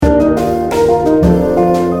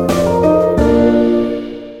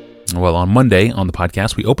Monday on the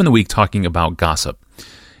podcast, we open the week talking about gossip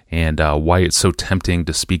and why it's so tempting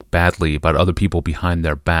to speak badly about other people behind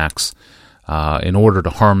their backs in order to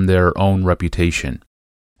harm their own reputation.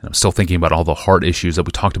 And I'm still thinking about all the heart issues that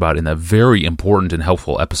we talked about in that very important and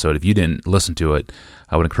helpful episode. If you didn't listen to it,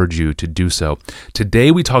 I would encourage you to do so.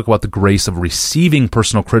 Today, we talk about the grace of receiving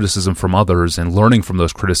personal criticism from others and learning from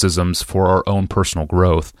those criticisms for our own personal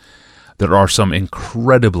growth. There are some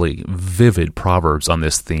incredibly vivid proverbs on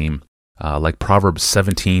this theme, like Proverbs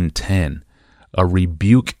 17:10. A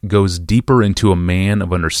rebuke goes deeper into a man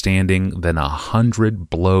of understanding than 100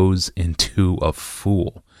 blows into a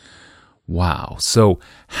fool. Wow. So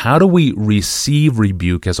how do we receive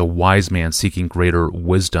rebuke as a wise man seeking greater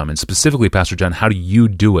wisdom? And specifically, Pastor John, how do you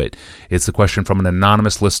do it? It's the question from an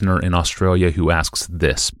anonymous listener in Australia who asks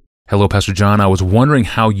this. Hello, Pastor John. I was wondering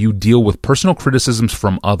how you deal with personal criticisms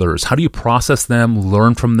from others. How do you process them,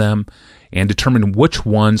 learn from them, and determine which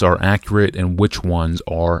ones are accurate and which ones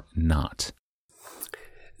are not?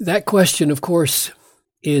 That question, of course,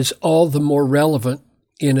 is all the more relevant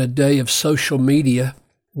in a day of social media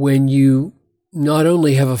when you not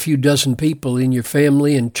only have a few dozen people in your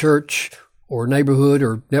family and church or neighborhood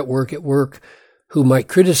or network at work who might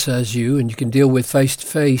criticize you and you can deal with face to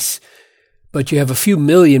face, but you have a few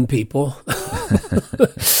million people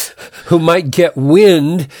who might get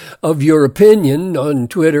wind of your opinion on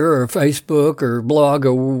Twitter or Facebook or blog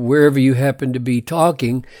or wherever you happen to be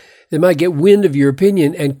talking. They might get wind of your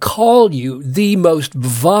opinion and call you the most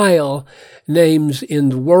vile names in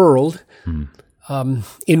the world.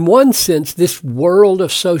 In one sense, this world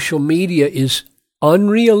of social media is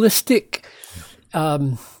unrealistic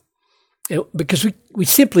because we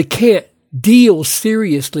simply can't deal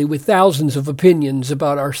seriously with thousands of opinions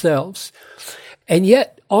about ourselves. And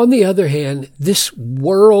yet, on the other hand, this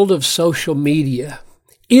world of social media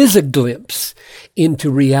is a glimpse into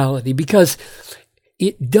reality because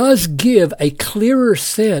it does give a clearer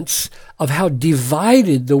sense of how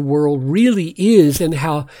divided the world really is and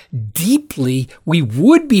how deeply we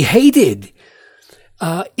would be hated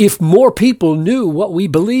if more people knew what we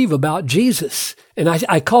believe about Jesus. And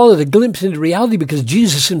I call it a glimpse into reality because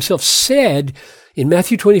Jesus himself said in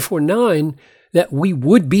Matthew 24:9 that we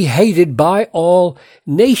would be hated by all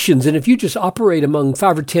nations. And if you just operate among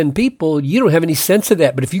 5 or 10 people, you don't have any sense of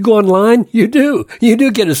that. But if you go online, you do. You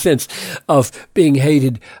do get a sense of being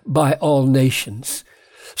hated by all nations.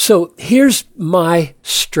 So here's my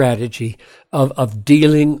strategy of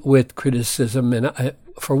dealing with criticism. And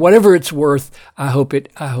for whatever it's worth, I hope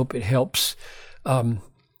it helps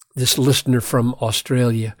this listener from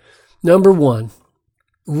Australia. Number one,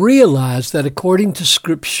 realize that according to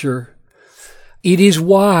Scripture, it is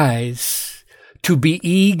wise to be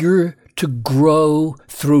eager to grow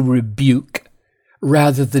through rebuke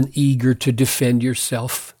rather than eager to defend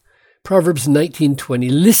yourself. Proverbs 19:20,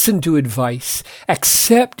 listen to advice,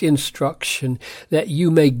 accept instruction that you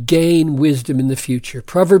may gain wisdom in the future.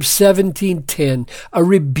 Proverbs 17:10, a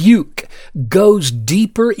rebuke goes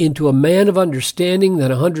deeper into a man of understanding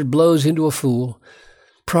than 100 blows into a fool.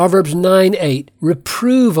 Proverbs 9:8,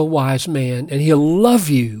 reprove a wise man and he'll love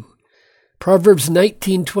you. Proverbs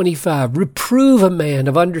 19:25, reprove a man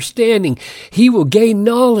of understanding, he will gain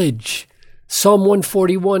knowledge. Psalm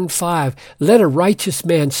 141:5, let a righteous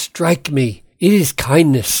man strike me, it is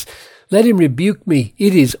kindness. Let him rebuke me,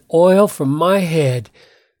 it is oil from my head.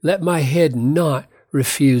 Let my head not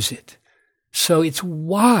refuse it. So it's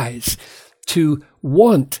wise to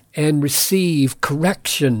want and receive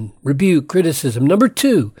correction, rebuke, criticism. Number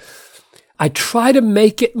two, I try to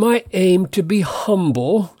make it my aim to be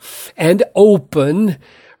humble and open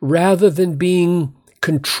rather than being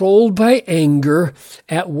controlled by anger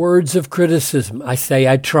at words of criticism. I say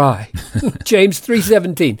I try. James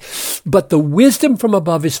 3:17. But the wisdom from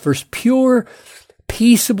above is first pure,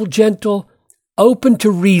 peaceable, gentle, open to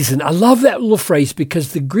reason. I love that little phrase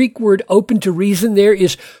because the Greek word open to reason there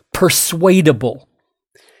is persuadable.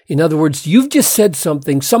 In other words, you've just said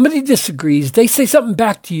something, somebody disagrees, they say something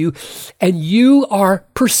back to you, and you are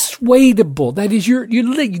persuadable. That is, you're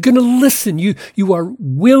going to listen. You are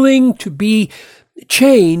willing to be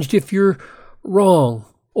changed if you're wrong.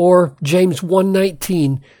 Or James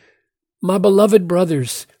 1:19, my beloved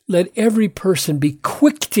brothers, let every person be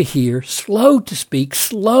quick to hear, slow to speak,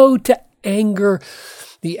 slow to anger.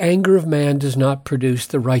 The anger of man does not produce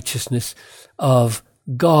the righteousness of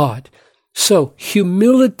God. So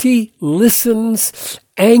humility listens,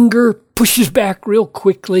 anger pushes back real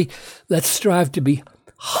quickly. Let's strive to be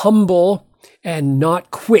humble and not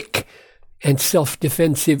quick and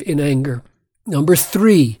self-defensive in anger. Number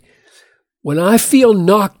three, when I feel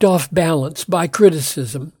knocked off balance by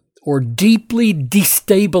criticism or deeply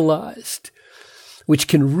destabilized, which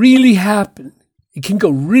can really happen. It can go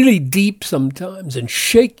really deep sometimes and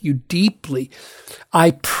shake you deeply.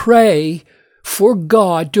 I pray for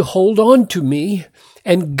God to hold on to me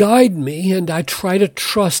and guide me, and I try to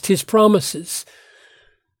trust His promises.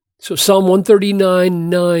 So Psalm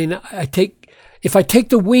 139:9, if I take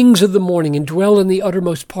the wings of the morning and dwell in the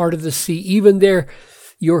uttermost part of the sea, even there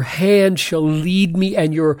your hand shall lead me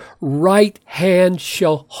and your right hand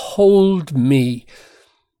shall hold me.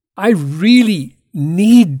 I really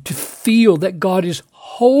need to feel that God is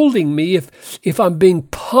holding me if I'm being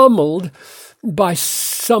pummeled by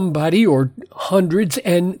somebody or hundreds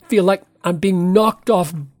and feel like I'm being knocked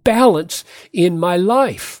off balance in my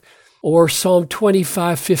life. Or Psalm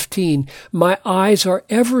 25:15, my eyes are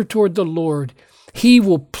ever toward the Lord. He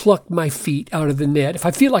will pluck my feet out of the net. If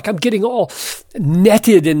I feel like I'm getting all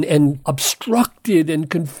netted and obstructed and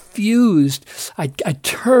confused, I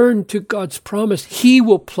turn to God's promise. He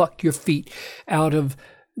will pluck your feet out of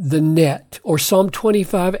the net. Or Psalm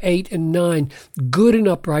 25:8-9, good and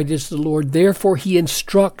upright is the Lord. Therefore he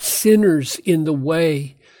instructs sinners in the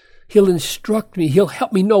way. He'll instruct me. He'll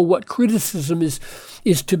help me know what criticism is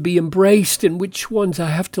to be embraced and which ones I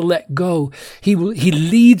have to let go. He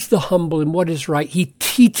leads the humble in what is right. He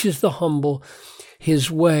teaches the humble His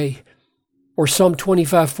way. Or Psalm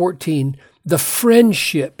 25:14, the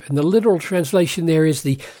friendship, and the literal translation there is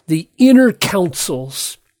the inner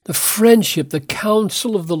counsels. The friendship, the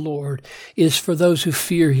counsel of the Lord is for those who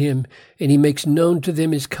fear Him, and He makes known to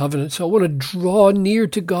them His covenant. So I want to draw near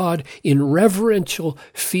to God in reverential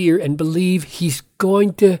fear and believe He's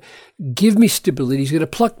going to give me stability. He's going to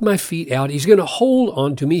pluck my feet out. He's going to hold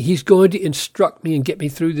on to me. He's going to instruct me and get me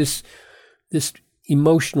through this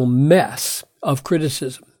emotional mess of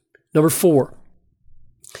criticism. Number 4,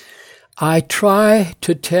 I try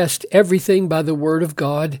to test everything by the Word of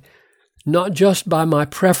God, not just by my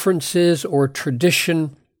preferences or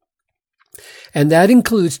tradition. And that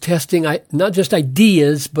includes testing not just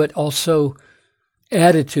ideas, but also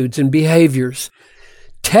attitudes and behaviors.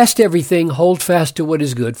 Test everything, hold fast to what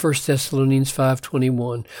is good. 1 Thessalonians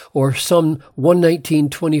 5:21 or Psalm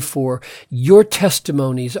 119:24. Your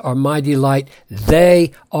testimonies are my delight.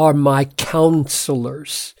 They are my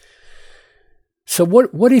counselors. So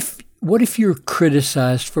what if you're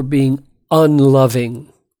criticized for being unloving?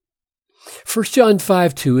 1 John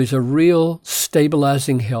 5:2 is a real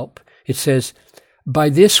stabilizing help. It says, by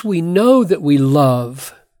this we know that we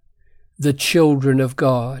love the children of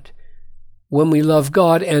God, when we love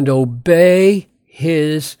God and obey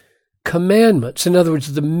His commandments. In other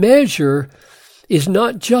words, the measure is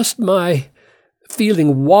not just my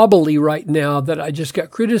feeling wobbly right now that I just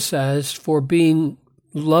got criticized for being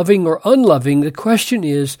loving or unloving. The question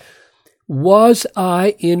is, was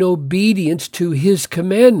I in obedience to His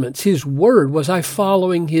commandments, His word? Was I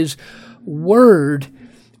following His word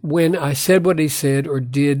when I said what He said or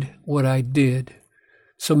did what I did?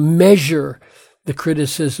 So measure the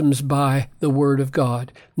criticisms by the Word of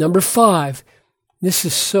God. Number 5, this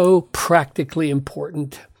is so practically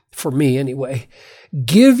important for me anyway.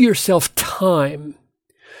 Give yourself time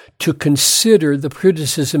to consider the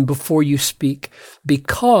criticism before you speak,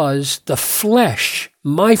 because the flesh,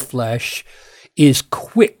 my flesh, is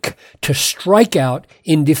quick to strike out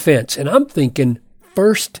in defense. And I'm thinking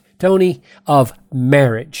first, Tony, of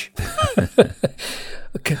marriage.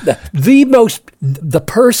 Okay. The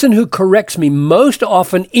person who corrects me most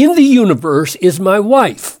often in the universe is my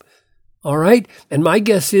wife. All right? And my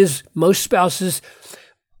guess is most spouses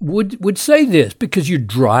would say this, because you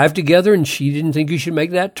drive together and she didn't think you should make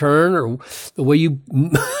that turn, or the way you,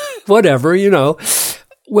 whatever,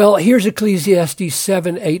 Well, here's Ecclesiastes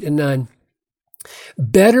 7:8-9.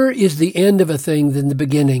 Better is the end of a thing than the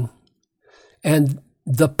beginning, and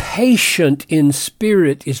the patient in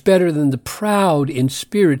spirit is better than the proud in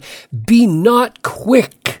spirit. Be not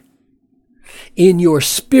quick in your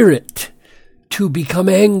spirit to become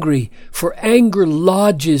angry, for anger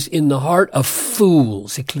lodges in the heart of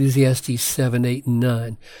fools. Ecclesiastes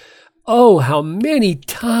 7:8-9. Oh, how many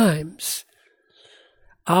times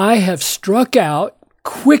I have struck out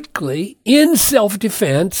quickly in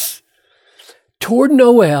self-defense toward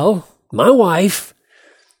Noelle, my wife,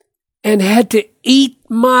 and had to eat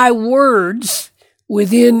my words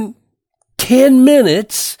within 10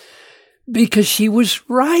 minutes because she was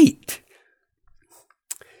right.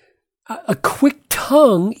 A quick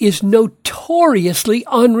tongue is notoriously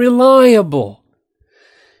unreliable.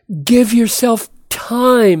 Give yourself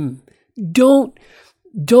time. Don't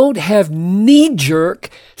have knee-jerk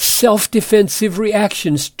self-defensive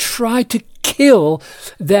reactions. Try to kill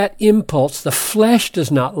that impulse. The flesh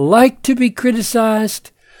does not like to be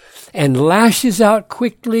criticized. and lashes out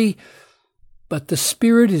quickly, but the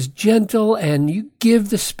Spirit is gentle, and you give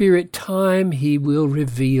the Spirit time, He will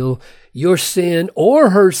reveal your sin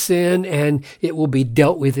or her sin, and it will be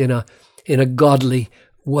dealt with in a godly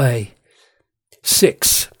way.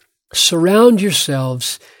 6, surround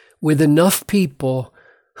yourselves with enough people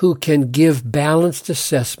who can give balanced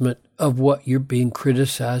assessment of what you're being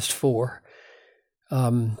criticized for.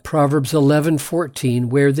 Proverbs 11:14,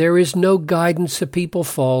 where there is no guidance, a people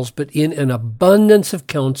falls, but in an abundance of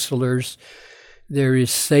counselors, there is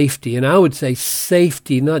safety. And I would say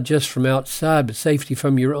safety, not just from outside, but safety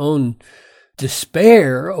from your own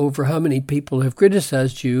despair over how many people have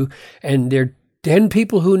criticized you. And there are 10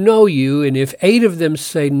 people who know you, and if 8 of them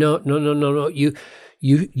say, no,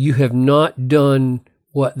 you have not done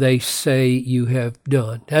what they say you have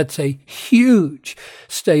done. That's a huge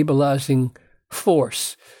stabilizing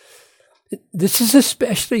force. This is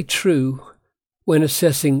especially true when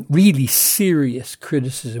assessing really serious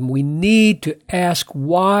criticism. We need to ask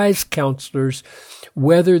wise counselors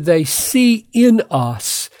whether they see in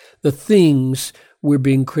us the things we're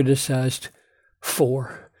being criticized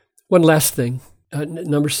for. One last thing,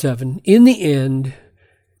 number 7. In the end,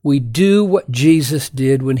 we do what Jesus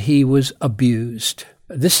did when He was abused.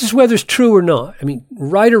 This is whether it's true or not. I mean,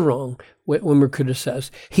 right or wrong, when we're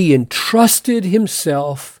criticized. He entrusted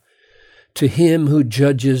Himself to Him who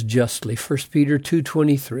judges justly. 1 Peter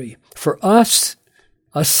 2:23. For us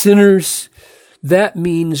sinners, that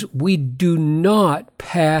means we do not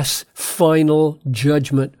pass final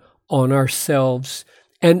judgment on ourselves,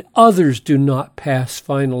 and others do not pass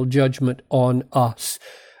final judgment on us.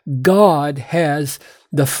 God has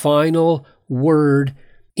the final word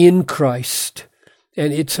in Christ,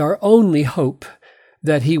 and it's our only hope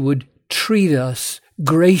that He would treat us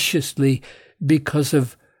graciously because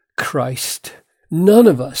of Christ. None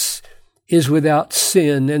of us is without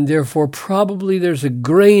sin, and therefore probably there's a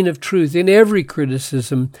grain of truth in every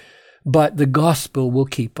criticism, but the gospel will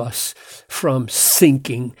keep us from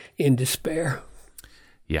sinking in despair.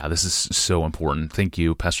 Yeah, this is so important. Thank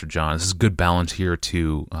you, Pastor John. This is a good balance here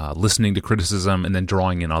to listening to criticism and then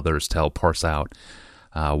drawing in others to help parse out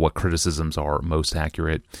what criticisms are most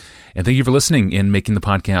accurate. And thank you for listening and making the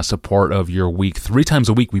podcast a part of your week. 3 times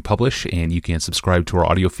a week we publish, and you can subscribe to our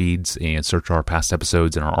audio feeds and search our past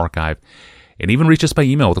episodes in our archive, and even reach us by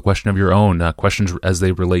email with a question of your own, questions as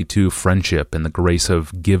they relate to friendship and the grace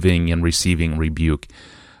of giving and receiving rebuke.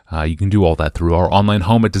 You can do all that through our online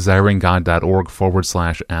home at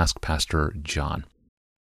desiringgod.org/Ask Pastor John.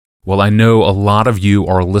 Well, I know a lot of you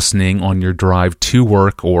are listening on your drive to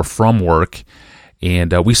work or from work,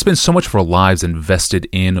 and we spend so much of our lives invested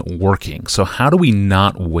in working. So how do we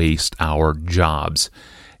not waste our jobs?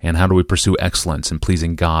 And how do we pursue excellence in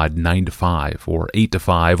pleasing God 9 to 5 or 8 to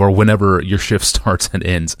 5 or whenever your shift starts and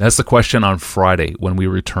ends? That's the question on Friday when we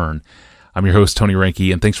return. I'm your host, Tony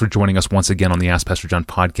Reinke, and thanks for joining us once again on the Ask Pastor John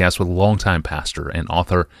podcast with longtime pastor and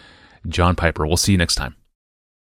author John Piper. We'll see you next time.